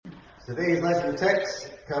Today's lesson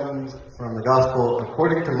text comes from the Gospel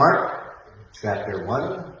according to Mark, chapter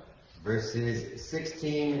 1, verses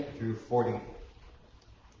 16 through 40,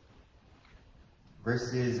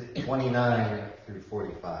 verses 29 through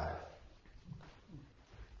 45.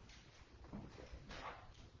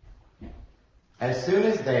 As soon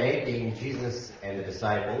as they, being Jesus and the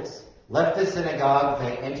disciples, left the synagogue,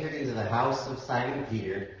 they entered into the house of Simon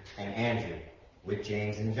Peter and Andrew, with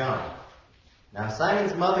James and John. Now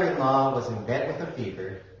Simon's mother-in-law was in bed with a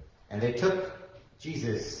fever, and they took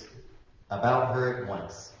Jesus about her at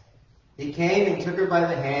once. He came and took her by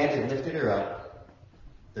the hand and lifted her up.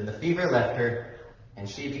 Then the fever left her, and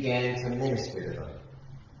she began to minister to them.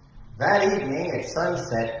 That evening at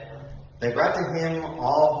sunset, they brought to him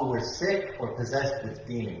all who were sick or possessed with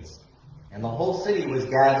demons, and the whole city was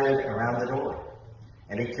gathered around the door.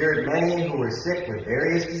 And he cured many who were sick with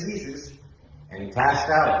various diseases, and he cast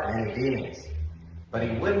out many demons. But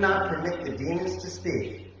he would not permit the demons to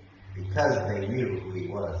speak, because they knew who he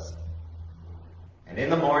was. And in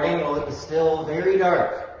the morning, while it was still very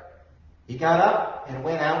dark, he got up and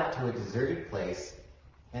went out to a deserted place,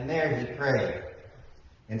 and there he prayed.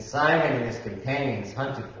 And Simon and his companions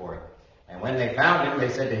hunted for him. And when they found him,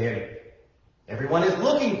 they said to him, "Everyone is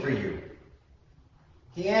looking for you."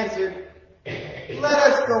 He answered, "Let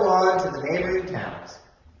us go on to the neighboring towns,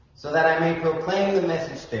 so that I may proclaim the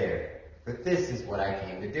message there. For this is what I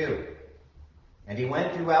came to do." And he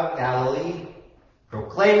went throughout Galilee,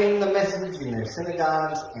 proclaiming the message in their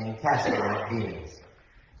synagogues and casting out demons.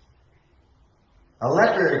 A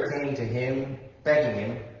leper came to him, begging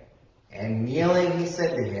him, and kneeling he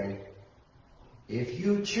said to him, "If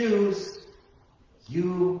you choose,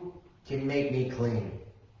 you can make me clean."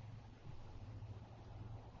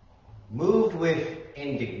 Moved with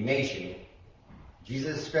indignation,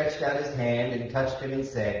 Jesus stretched out his hand and touched him and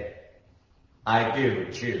said, "I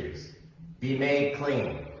do choose. Be made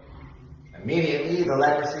clean." Immediately the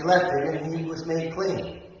leprosy left him and he was made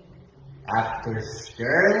clean. After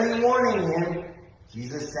sternly warning him,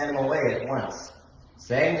 Jesus sent him away at once,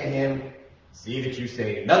 saying to him, "See that you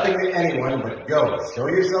say nothing to anyone, but go, show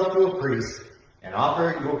yourself to a priest, and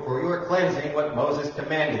offer for your cleansing what Moses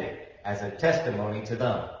commanded as a testimony to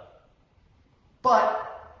them." But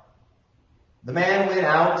the man went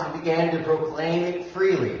out and began to proclaim it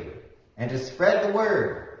freely and to spread the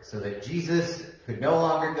word, so that Jesus could no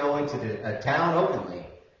longer go into a town openly,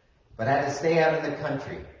 but had to stay out in the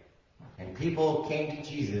country. And people came to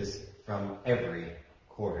Jesus from every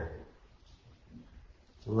quarter.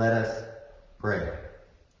 Let us pray.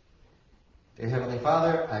 Dear Heavenly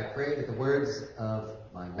Father, I pray that the words of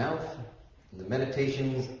my mouth and the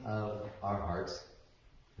meditations of our hearts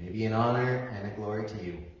may be an honor and a glory to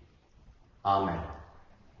you. Amen.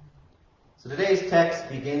 So today's text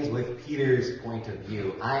begins with Peter's point of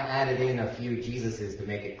view. I added in a few Jesuses to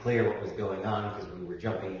make it clear what was going on because we were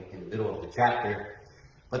jumping in the middle of the chapter.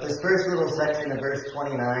 But this first little section of verse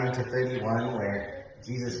 29 to 31, where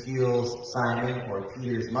Jesus heals Simon, or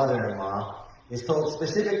Peter's mother-in-law, is told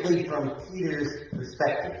specifically from Peter's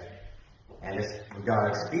perspective. And as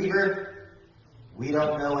regards fever, we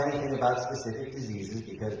don't know anything about specific diseases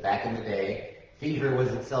because back in the day, fever was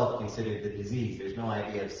itself considered the disease. There's no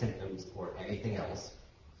idea of symptoms or anything else.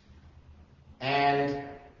 And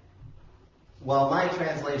while my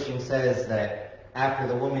translation says that after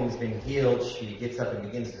the woman's been healed, she gets up and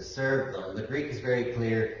begins to serve them, the Greek is very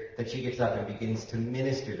clear that she gets up and begins to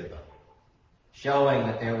minister to them, showing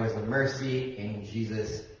that there was a mercy in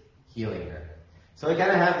Jesus healing her. So we kind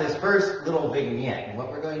of have this first little vignette, and what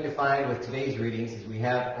we're going to find with today's readings is we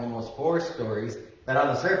have almost 4 stories that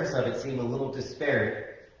on the surface of it seem a little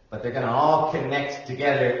disparate, but they're going to all connect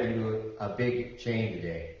together into a big chain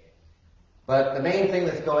today. But the main thing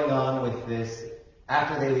that's going on with this,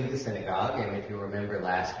 after they leave the synagogue, and if you remember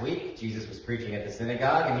last week, Jesus was preaching at the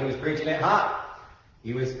synagogue, and he was preaching it hot.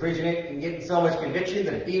 He was preaching it and getting so much conviction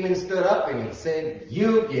that a demon stood up and he said,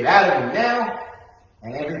 "You get out of him now."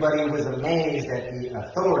 And everybody was amazed at the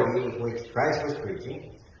authority with which Christ was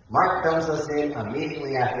preaching. Mark dumps us in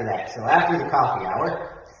immediately after that. So after the coffee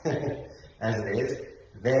hour, as it is,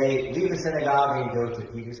 they leave the synagogue and go to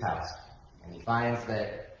Peter's house. And he finds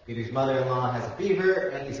that Peter's mother-in-law has a fever,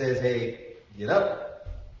 and he says, "Hey, get up."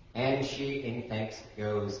 And she, in thanks,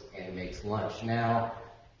 goes and makes lunch. Now,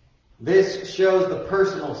 this shows the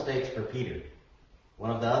personal stakes for Peter.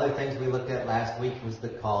 One of the other things we looked at last week was the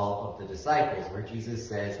call of the disciples, where Jesus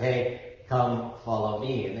says, "Hey, come follow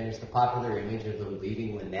me." And there's the popular image of them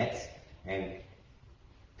leaving the nets, and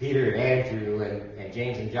Peter and Andrew and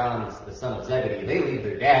James and John, the son of Zebedee, they leave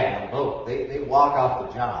their dad on the boat. They walk off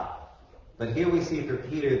the job. But here we see for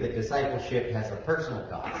Peter that discipleship has a personal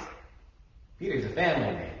cost. Peter's a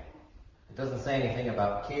family man. It doesn't say anything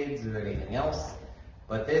about kids or anything else,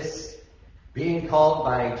 but this being called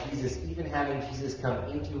by Jesus, even having Jesus come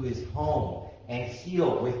into his home and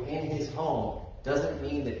heal within his home, doesn't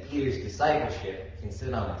mean that Peter's discipleship can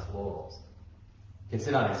sit on its laurels. Can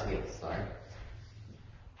sit on his heels, sorry.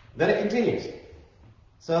 Then it continues.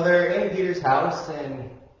 So they're in Peter's house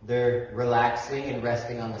and they're relaxing and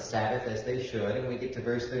resting on the Sabbath as they should. And we get to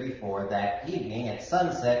verse 34. That evening at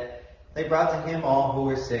sunset, they brought to him all who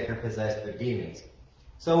were sick or possessed with demons.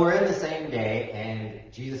 So we're in the same day,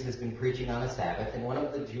 and Jesus has been preaching on a Sabbath, and one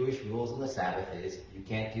of the Jewish rules on the Sabbath is you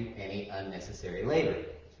can't do any unnecessary labor.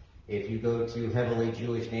 If you go to heavily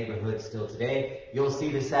Jewish neighborhoods still today, you'll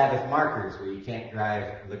see the Sabbath markers where you can't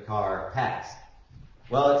drive the car past.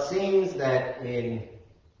 Well, it seems that in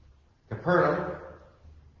Capernaum,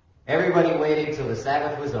 everybody waited till the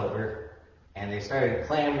Sabbath was over, and they started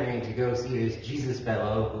clamoring to go see this Jesus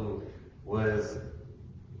fellow who was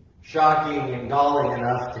shocking and galling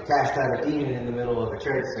enough to cast out a demon in the middle of a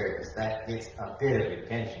church service. That gets a bit of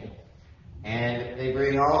attention. And they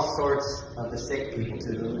bring all sorts of the sick people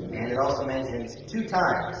to them, and it also mentions 2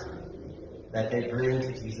 times that they bring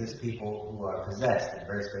to Jesus people who are possessed. In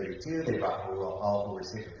verse 32, they brought all who were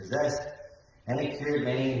sick or possessed, and they cured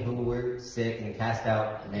many who were sick and cast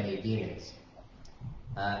out many demons.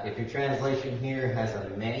 If your translation here has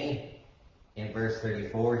a many, in verse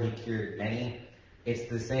 34, he cured many.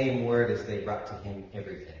 It's the same word as they brought to him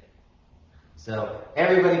everything. So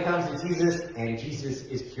everybody comes to Jesus, and Jesus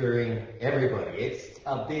is curing everybody. It's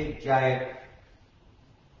a big, giant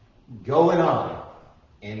going on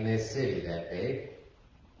in this city that day.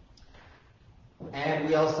 And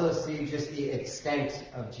we also see just the extent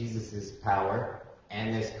of Jesus' power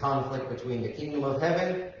and this conflict between the kingdom of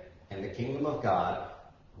heaven and the kingdom of God,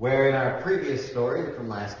 where in our previous story from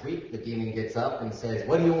last week, the demon gets up and says,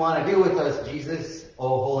 "What do you want to do with us, Jesus, O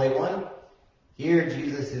Holy One?" Here,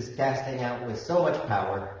 Jesus is casting out with so much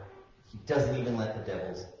power, he doesn't even let the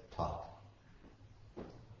devils talk.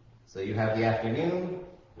 So you have the afternoon,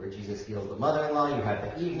 where Jesus heals the mother-in-law. You have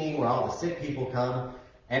the evening, where all the sick people come.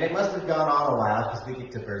 And it must have gone on a while, because we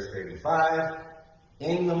get to verse 35.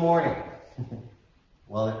 In the morning,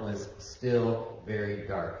 well, it was still very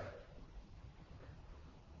dark.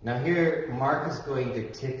 Now here, Mark is going to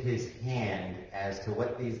tip his hand as to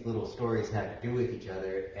what these little stories have to do with each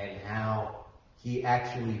other and how he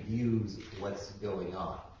actually views what's going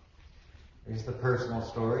on. There's the personal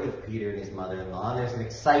story of Peter and his mother-in-law. There's an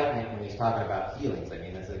excitement when he's talking about healings. I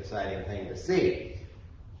mean, that's an exciting thing to see.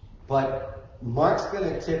 But Mark's going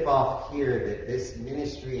to tip off here that this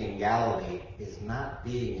ministry in Galilee is not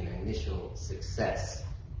being an initial success.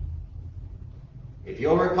 If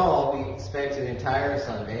you'll recall, we spent an entire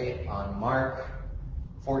Sunday on Mark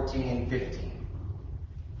 14 and 15.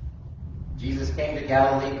 Jesus came to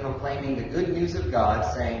Galilee proclaiming the good news of God,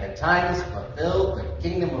 saying, "The time is fulfilled, the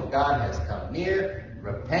kingdom of God has come near,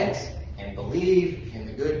 repent and believe in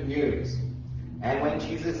the good news." And when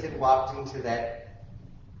Jesus had walked into that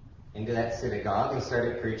synagogue and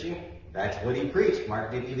started preaching, that's what he preached.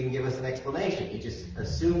 Mark didn't even give us an explanation. He just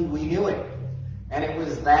assumed we knew it. And it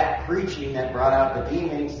was that preaching that brought out the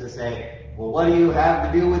demons to say, "Well, what do you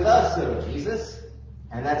have to do with us, O Jesus?"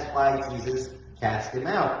 And that's why Jesus cast him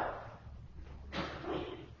out.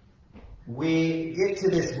 We get to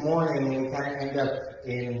this morning and we kind of end up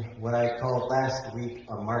in what I called last week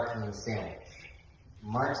a marketing sandwich.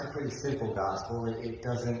 Mark's a pretty simple gospel. It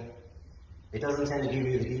doesn't tend to give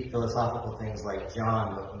you the deep philosophical things like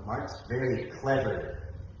John, but Mark's very clever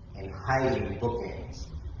in hiding bookends.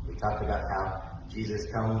 We talked about how Jesus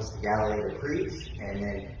comes to Galilee to preach, and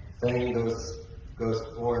then fame goes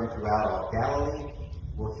forward throughout all Galilee.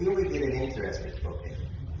 Well, here we get an interesting bookend.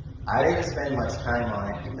 I didn't spend much time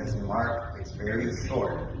on it because Mark is very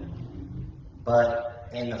short. But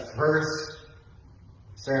in the first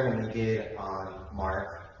sermon we did on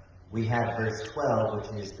Mark, we had verse 12,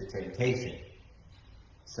 which is the temptation.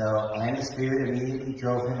 So, and the Spirit immediately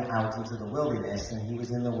drove him out into the wilderness, and he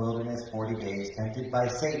was in the wilderness 40 days, tempted by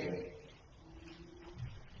Satan.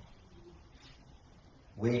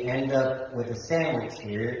 We end up with a sandwich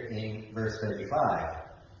here in verse 35.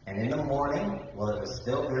 And in the morning, while it was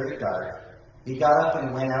still very dark, he got up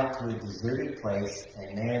and went out to a deserted place,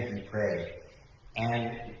 and there he prayed.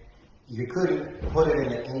 And you couldn't put it in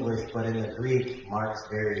the English, but in the Greek, Mark's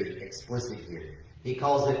very explicit here. He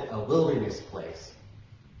calls it a wilderness place.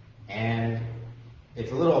 And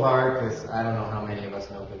it's a little hard because I don't know how many of us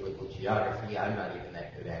know biblical geography. I'm not even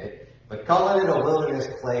that good at it. But calling it a wilderness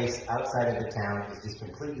place outside of the town is just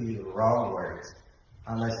completely the wrong words,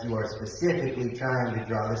 unless you are specifically trying to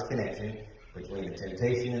draw this connection between the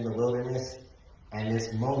temptation in the wilderness and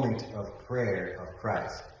this moment of prayer of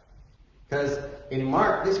Christ. Because in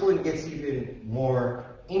Mark, this one gets even more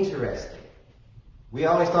interesting. We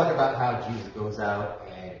always talk about how Jesus goes out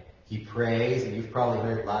and he prays, and you've probably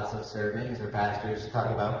heard lots of sermons or pastors talk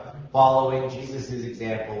about following Jesus'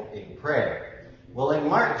 example in prayer. Well, in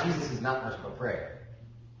Mark, Jesus is not much of a prayer.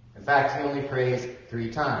 In fact, he only prays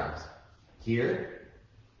 3 times. Here,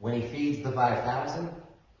 when he feeds the 5,000,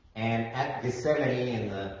 and at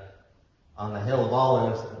Gethsemane on the Hill of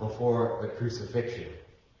Olives before the crucifixion.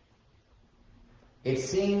 It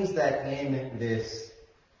seems that in this,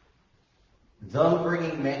 them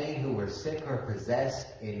bringing many who were sick or possessed,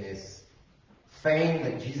 in this fame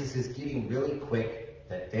that Jesus is getting really quick,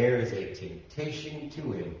 that there is a temptation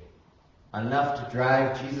to him, enough to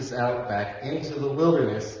drive Jesus out back into the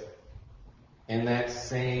wilderness in that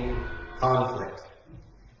same conflict.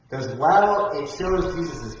 Because while it shows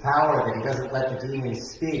Jesus' power that he doesn't let the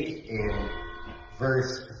demons speak in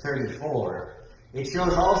verse 34, it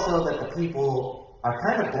shows also that the people are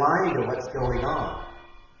kind of blind to what's going on.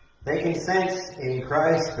 They can sense in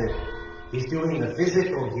Christ that he's doing the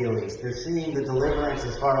physical healings. They're seeing the deliverance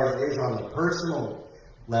as far as it is on the personal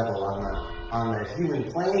level, on the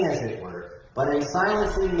human plane, as it were. But in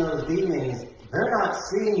silencing those demons, they're not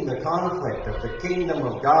seeing the conflict of the kingdom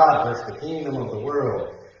of God versus the kingdom of the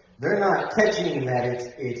world. They're not catching that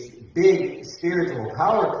it's big spiritual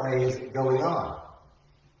power plays going on.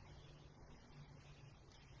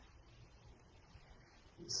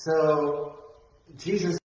 So,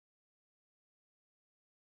 Jesus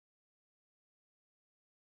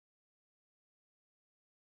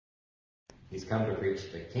he's come to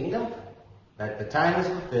preach the kingdom, that the time is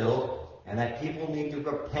fulfilled, and that people need to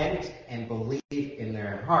repent and believe in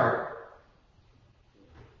their heart.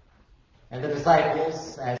 And the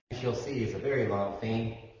disciples, as you'll see, is a very long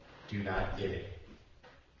theme, do not get it.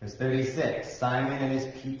 Verse 36, Simon and his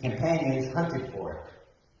companions hunted for it.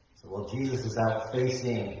 So while Jesus is out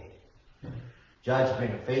facing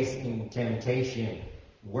judgment, facing temptation,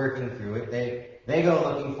 working through it, they go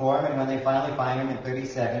looking for him, and when they finally find him in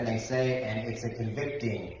 37, they say, and it's a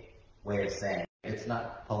convicting way of saying it, it's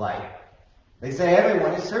not polite. They say,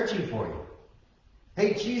 everyone is searching for you.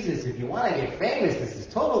 Hey, Jesus, if you want to get famous, this is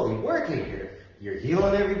totally working. You're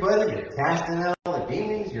healing everybody, you're casting out all the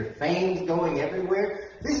demons, your fame's going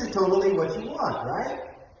everywhere. This is totally what you want, right?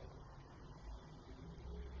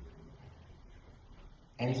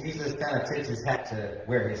 And Jesus kind of tips his hat to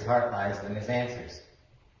where his heart lies in his answers.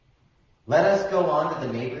 Let us go on to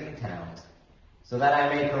the neighboring towns, so that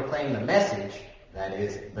I may proclaim the message, that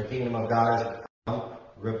is, the kingdom of God has come,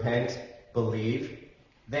 repent, believe,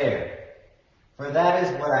 there. For that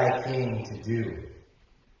is what I came to do.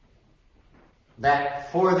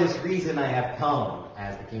 That for this reason I have come,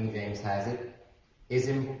 as the King James has it, is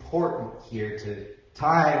important here to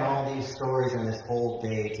tying all these stories in this whole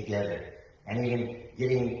day together. And even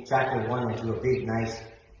getting chapter 1 into a big, nice,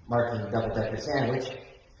 marking double-decker sandwich.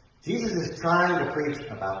 Jesus is trying to preach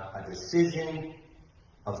about a decision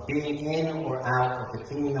of being in or out of the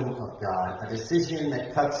kingdom of God. A decision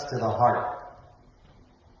that cuts to the heart.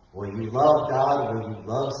 Will you love God? Will you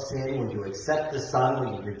love sin? Will you accept the Son?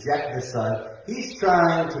 Will you reject the Son? He's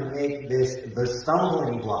trying to make this the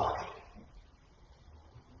stumbling block.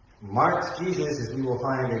 Mark's Jesus, as we will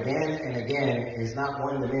find again and again, is not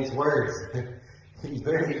one to mince words. He's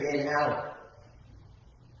very in and out.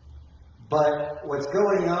 But what's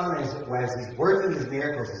going on is, as he's working his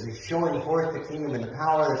miracles, as he's showing forth the kingdom and the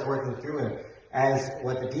power that's working through him, as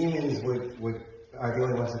what the demons are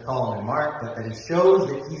doing what's to call him in Mark, but that he shows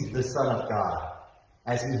that he's the Son of God,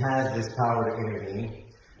 as he has this power to intervene.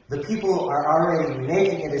 The people are already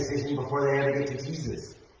making a decision before they ever get to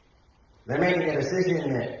Jesus. They're making a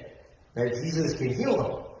decision that Jesus can heal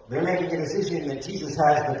them. They're making a decision that Jesus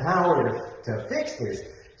has the power to fix this.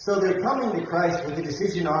 So they're coming to Christ with a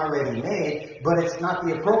decision already made, but it's not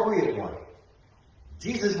the appropriate one.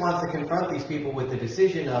 Jesus wants to confront these people with the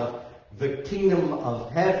decision of the kingdom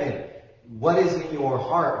of heaven. What is in your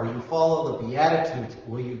heart? Will you follow the Beatitudes?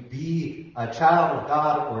 Will you be a child of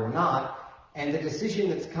God or not? And the decision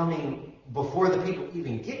that's coming before the people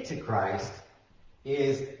even get to Christ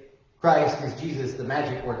is Jesus, the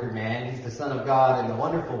magic worker man. He's the Son of God in a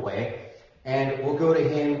wonderful way. And we'll go to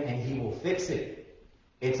him and he will fix it.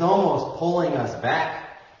 It's almost pulling us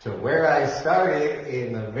back to where I started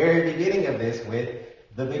in the very beginning of this with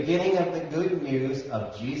the beginning of the good news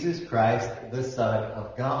of Jesus Christ, the Son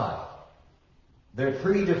of God. They're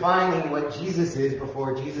predefining what Jesus is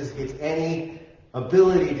before Jesus gets any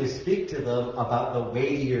ability to speak to them about the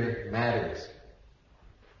weightier matters.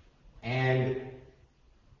 And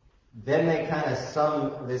Then they kind of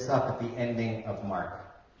sum this up at the ending of Mark.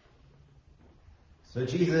 So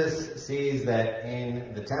Jesus sees that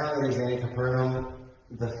in the town that he's in, Capernaum,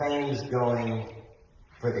 the fame's going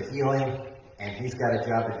for the healing, and he's got a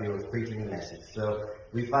job to do with preaching the message. So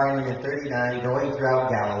we find him in 39 going throughout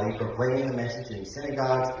Galilee, proclaiming the message in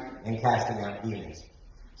synagogues and casting out demons.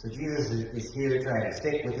 So Jesus is here trying to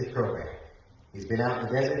stick with his program. He's been out in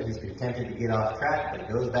the desert, he's been tempted to get off track, but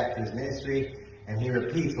he goes back to his ministry, and he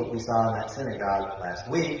repeats what we saw in that synagogue last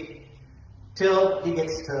week, till he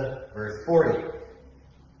gets to verse 40,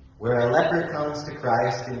 where a leper comes to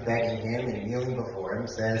Christ and begging him and kneeling before him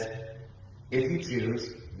says, "If you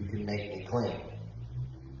choose, you can make me clean."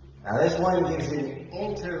 Now this one gives an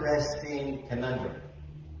interesting conundrum.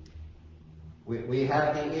 We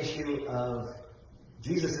have the issue of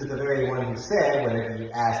Jesus is the very one who said, "Whatever you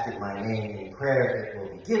ask in my name in prayer, it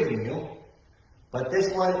will be given you." But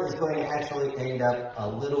this one is going to actually end up a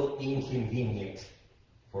little inconvenient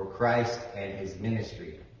for Christ and his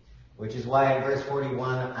ministry. Which is why in verse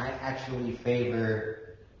 41, I actually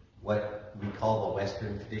favor what we call the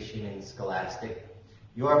Western tradition in Scholastic.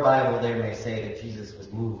 Your Bible there may say that Jesus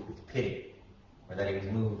was moved with pity, or that he was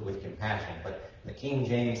moved with compassion. But the King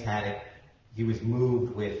James had it, he was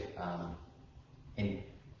moved with, and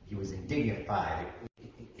he was indignified.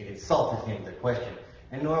 It insulted him, the question.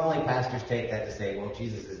 And normally pastors take that to say, well,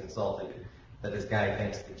 Jesus is insulted that this guy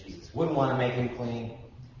thinks that Jesus wouldn't want to make him clean.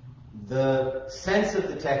 The sense of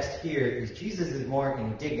the text here is Jesus is more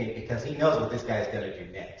indignant because he knows what this guy's going to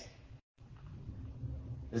do next.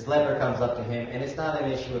 This leper comes up to him, and it's not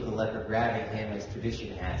an issue of the leper grabbing him as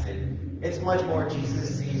tradition has it. It's much more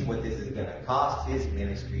Jesus sees what this is going to cost his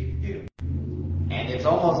ministry to do. And it's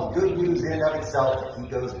almost good news in and of itself that he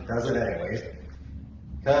goes and does it anyways.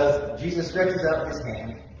 Because Jesus stretches out his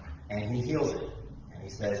hand, and he heals it. And he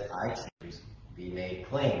says, "I choose, be made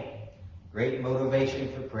clean." Great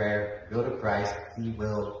motivation for prayer. Go to Christ. He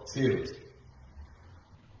will choose.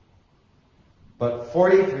 But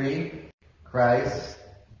 43, Christ,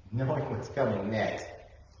 knowing what's coming next,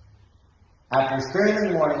 after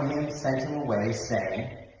sternly warning him, sent him away,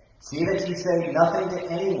 saying, "See that you say nothing to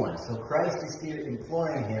anyone." So Christ is here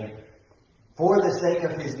imploring him, for the sake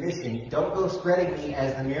of his mission, don't go spreading me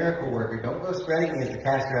as the miracle worker. Don't go spreading me as the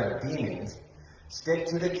caster out of demons. Stick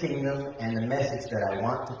to the kingdom and the message that I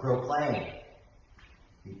want to proclaim.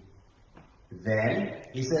 Then,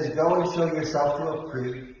 he says, "Go and show yourself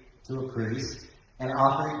to a priest and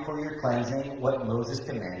offer for your cleansing what Moses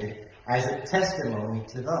commanded as a testimony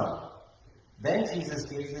to them." Then Jesus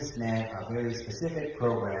gives this man a very specific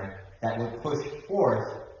program that would push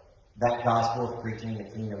forth that gospel of preaching the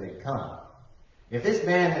kingdom had come. If this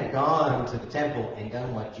man had gone to the temple and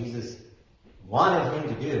done what Jesus wanted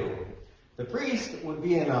him to do, the priest would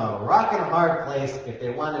be in a rock and a hard place if they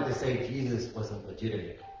wanted to say Jesus wasn't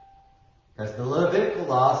legitimate. Because the Levitical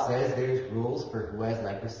law says there's rules for who has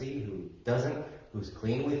leprosy, who doesn't, who's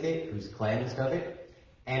clean with it, who's cleansed of it.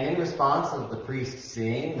 And in response of the priest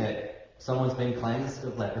seeing that someone's been cleansed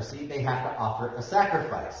of leprosy, they have to offer a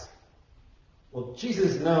sacrifice. Well,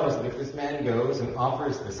 Jesus knows that if this man goes and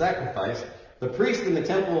offers the sacrifice, the priest in the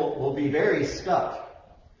temple will be very stuck.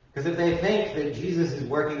 Because if they think that Jesus is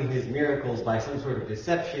working his miracles by some sort of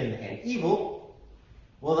deception and evil,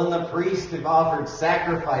 well, then the priests have offered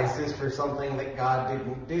sacrifices for something that God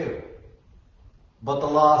didn't do. But the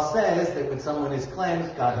law says that when someone is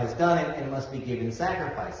cleansed, God has done it and must be given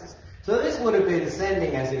sacrifices. So this would have been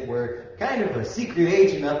sending, as it were, kind of a secret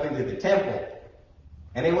agent up into the temple.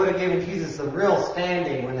 And it would have given Jesus some real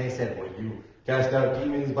standing when they said, "Well, you cast out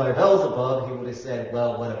demons by Beelzebub." He would have said,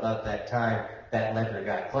 "Well, what about that time that leper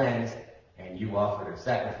got cleansed and you offered a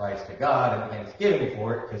sacrifice to God and thanksgiving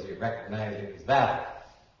for it because you recognized it was valid?"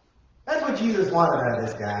 That's what Jesus wanted out of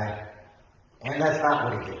this guy, and that's not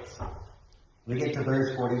what he gets. We get to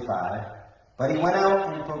verse 45. "But he went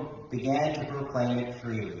out and began to proclaim it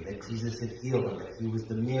freely, that Jesus had healed him, that he was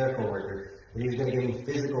the miracle worker, that he was going to give him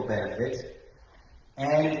physical benefits.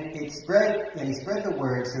 And he spread the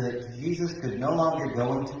word so that Jesus could no longer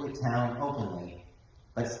go into a town openly,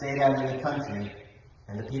 but stayed out in the country,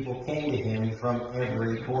 and the people came to him from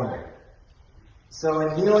every corner." So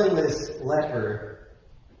in healing this leper,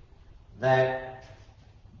 that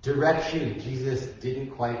direction Jesus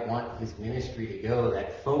didn't quite want his ministry to go,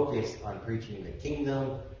 that focus on preaching the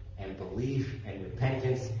kingdom and belief and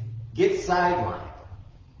repentance, gets sidelined.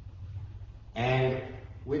 And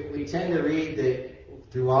we tend to read that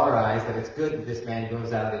through our eyes that it's good that this man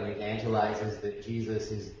goes out and evangelizes that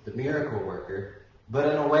Jesus is the miracle worker. But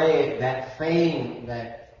in a way, that fame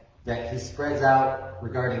that he spreads out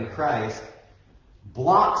regarding Christ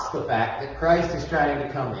blocks the fact that Christ is trying to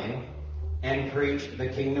come in and preach the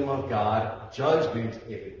kingdom of God, judgment,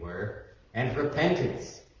 if it were, and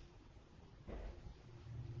repentance.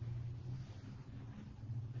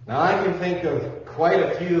 Now, I can think of quite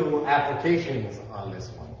a few applications on this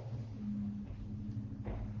one.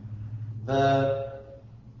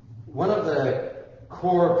 One of the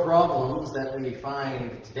core problems that we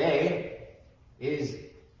find today is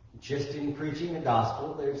just in preaching the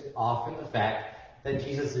gospel, there's often the fact that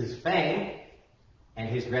Jesus' fame and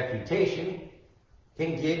his reputation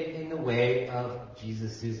can get in the way of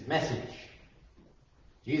Jesus' message.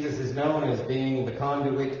 Jesus is known as being the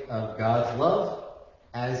conduit of God's love,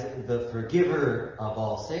 as the forgiver of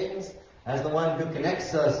all sins, as the one who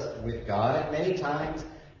connects us with God, and many times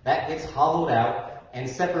that gets hollowed out and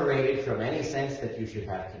separated from any sense that you should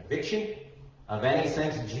have conviction, of any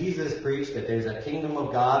sense Jesus preached that there's a kingdom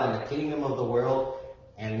of God and a kingdom of the world,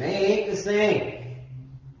 and they ain't the same.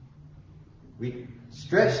 We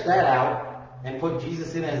stretch that out and put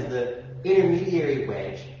Jesus in as the intermediary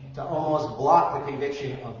wedge to almost block the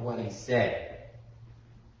conviction of what he said.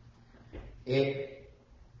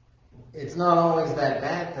 It's not always that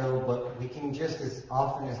bad, though, but we can just as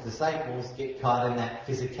often as disciples get caught in that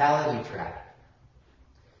physicality trap.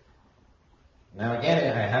 Now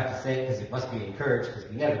again, I have to say it because it must be encouraged, because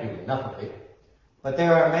we never do enough of it. But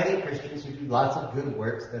there are many Christians who do lots of good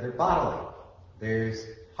works that are bodily. There's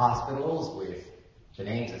hospitals with the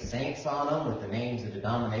names of saints on them, with the names of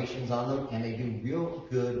denominations on them, and they do real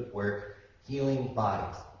good work healing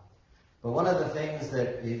bodies. But one of the things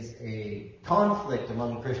that is a conflict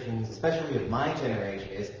among Christians, especially of my generation,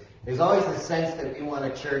 is there's always this sense that we want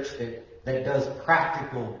a church that does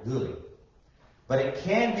practical good. But it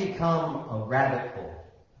can become a rabbit hole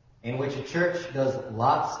in which a church does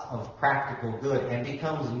lots of practical good and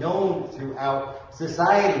becomes known throughout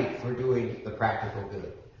society for doing the practical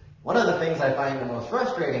good. One of the things I find the most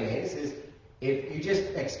frustrating is if you just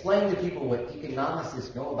explain to people what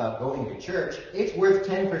economicists know about going to church, it's worth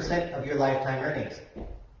 10% of your lifetime earnings.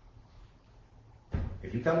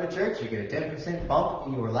 If you come to church, you get a 10% bump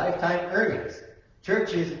in your lifetime earnings.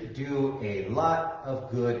 Churches do a lot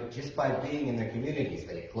of good just by being in their communities.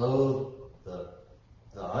 They clothe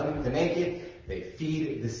the naked, they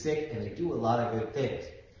feed the sick, and they do a lot of good things.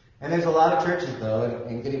 And there's a lot of churches, though,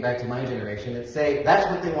 and getting back to my generation, that say that's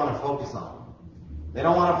what they want to focus on. They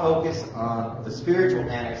don't want to focus on the spiritual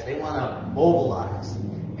matters. They want to mobilize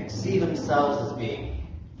and see themselves as being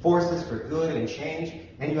forces for good and change.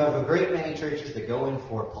 And you have a great many churches that go in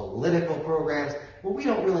for political programs. Well, we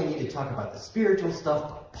don't really need to talk about the spiritual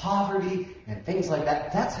stuff, poverty, and things like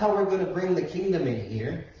that. That's how we're going to bring the kingdom in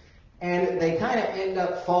here. And they kind of end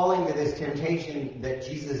up falling to this temptation that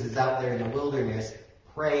Jesus is out there in the wilderness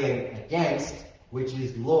praying against, which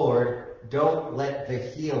is, Lord, don't let the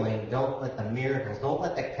healing, don't let the miracles, don't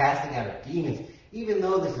let the casting out of demons, even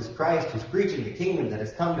though this is Christ who's preaching the kingdom that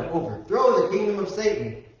has come to overthrow the kingdom of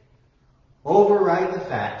Satan, override the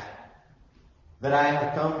fact that I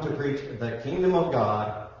have come to preach the kingdom of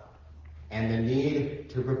God and the need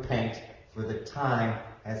to repent, for the time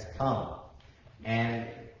has come. And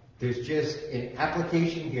there's just an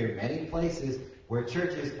application here, many places where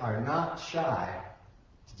churches are not shy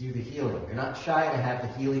to do the healing. They're not shy to have the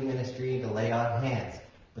healing ministry, to lay on hands.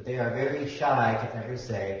 But they are very shy to ever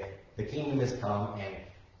say, the kingdom has come, and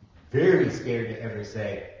very scared to ever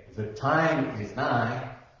say, the time is nigh,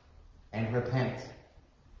 and repent.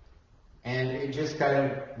 And it just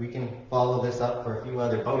kind of, we can follow this up for a few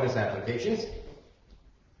other bonus applications.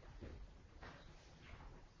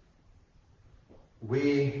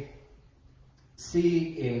 We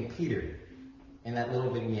see in Peter, in that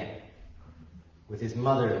little vignette, with his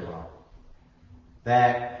mother-in-law,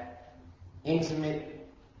 that intimate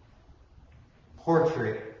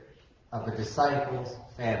portrait of a disciple's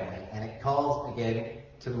family, and it calls again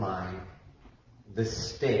to mind the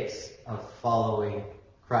stakes of following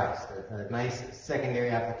Christ. A nice secondary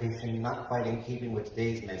application, not quite in keeping with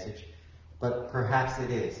today's message, but perhaps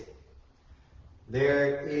it is.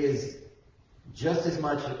 There is just as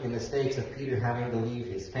much in the stakes of Peter having to leave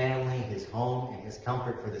his family, his home, and his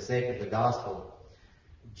comfort for the sake of the gospel.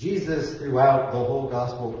 Jesus, throughout the whole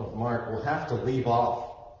Gospel of Mark, will have to leave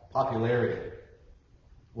off popularity.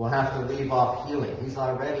 Will have to leave off healing. He's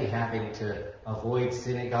already having to avoid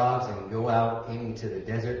synagogues and go out into the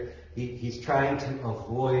desert. He's trying to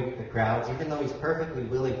avoid the crowds, even though he's perfectly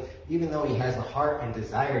willing, even though he has a heart and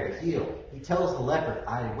desire to heal. He tells the leper,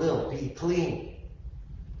 I will be clean.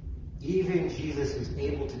 Even Jesus, who's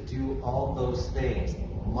able to do all those things,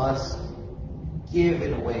 must give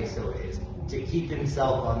in a way, so it is, to keep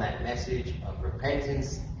himself on that message of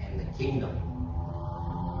repentance and the kingdom.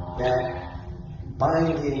 that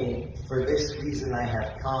binding, for this reason I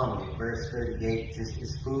have come, in verse 38, just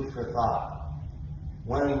is food for thought.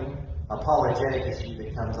 One apologetic issue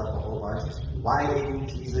that comes up a whole bunch is, why didn't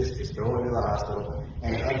Jesus just go into the hospital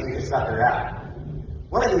and empty the sucker out?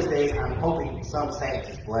 One of these days, I'm hoping some saint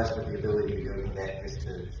is blessed with the ability to go do that just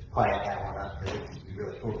to quiet that one up, because it would be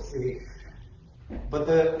really cool to see. But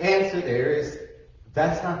the answer there is,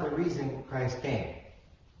 that's not the reason Christ came.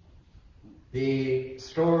 The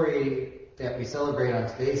story that we celebrate on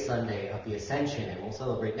today's Sunday of the Ascension, and we'll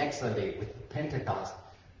celebrate next Sunday with Pentecost,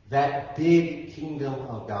 that big kingdom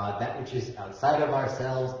of God, that which is outside of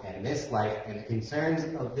ourselves and this life and the concerns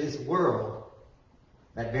of this world,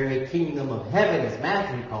 that very kingdom of heaven, as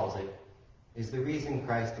Matthew calls it, is the reason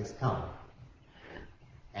Christ has come.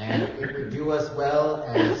 And it would do us well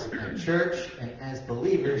as a church and as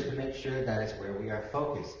believers to make sure that is where we are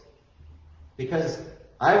focused. Because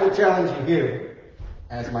I will challenge you here,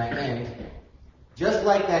 as my end, just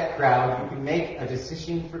like that crowd, you can make a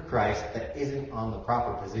decision for Christ that isn't on the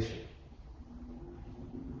proper position.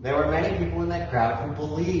 There were many people in that crowd who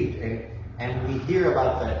believed, and we hear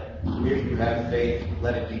about that, if you have faith,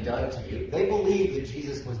 let it be done to you. They believed that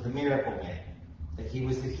Jesus was the miracle man, that he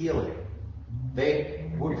was the healer.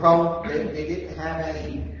 They didn't have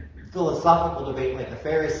any philosophical debate like the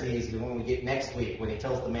Pharisees do when we get next week, when he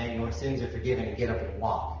tells the man, your sins are forgiven, and get up and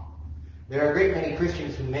walk. There are a great many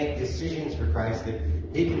Christians who make decisions for Christ that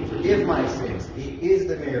he can forgive my sins. He is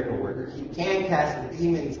the miracle worker. He can cast the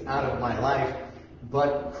demons out of my life.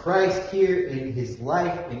 But Christ here in his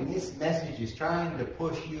life, in this message, is trying to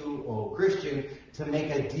push you, oh Christian, to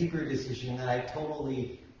make a deeper decision that I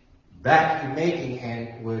totally back you making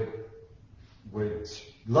and would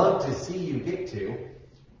love to see you get to.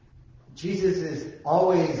 Jesus is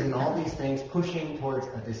always in all these things pushing towards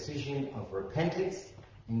a decision of repentance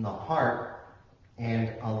in the heart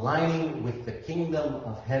and aligning with the kingdom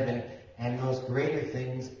of heaven and those greater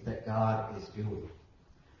things that God is doing.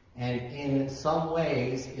 And in some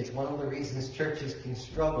ways, it's one of the reasons churches can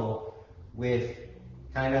struggle with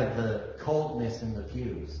kind of the coldness in the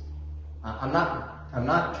pews. I'm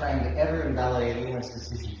not trying to ever invalidate anyone's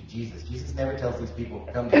decision to Jesus. Jesus never tells these people,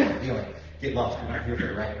 come to the healing, get lost, you're not here for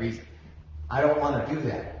the right reason. I don't want to do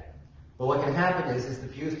that. But what can happen is the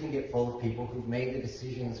pews can get full of people who've made the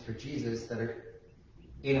decisions for Jesus that are,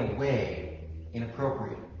 in a way,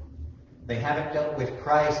 inappropriate. They haven't dealt with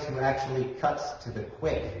Christ who actually cuts to the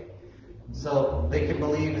quick. So they can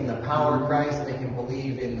believe in the power of Christ, they can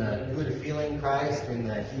believe in the good feeling Christ, in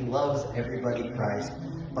the he loves everybody Christ,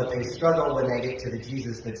 but they struggle when they get to the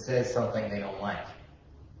Jesus that says something they don't like.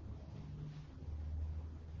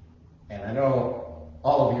 And I know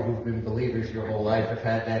all of you who've been believers your whole life have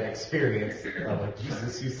had that experience of a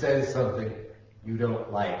Jesus who says something you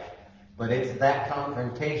don't like. But it's that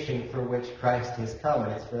confrontation for which Christ has come,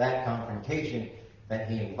 and it's for that confrontation that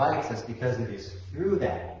he invites us, because it is through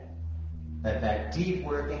that deep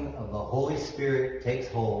working of the Holy Spirit takes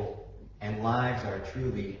hold and lives are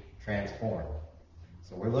truly transformed.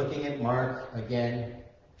 So we're looking at Mark again,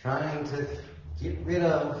 trying to get rid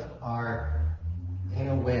of our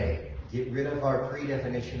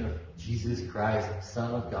predefinition of Jesus Christ,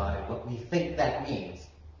 Son of God, and what we think that means.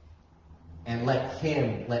 And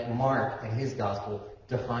let Mark and his gospel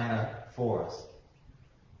define it for us.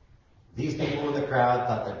 These people in the crowd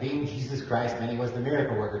thought that being Jesus Christ meant he was the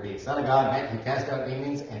miracle worker. Being Son of God meant he cast out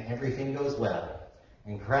demons and everything goes well.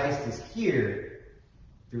 And Christ is here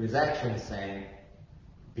through his actions saying,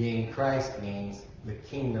 being Christ means the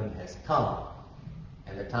kingdom has come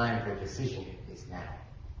and the time for decision is now.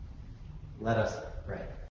 Let us pray.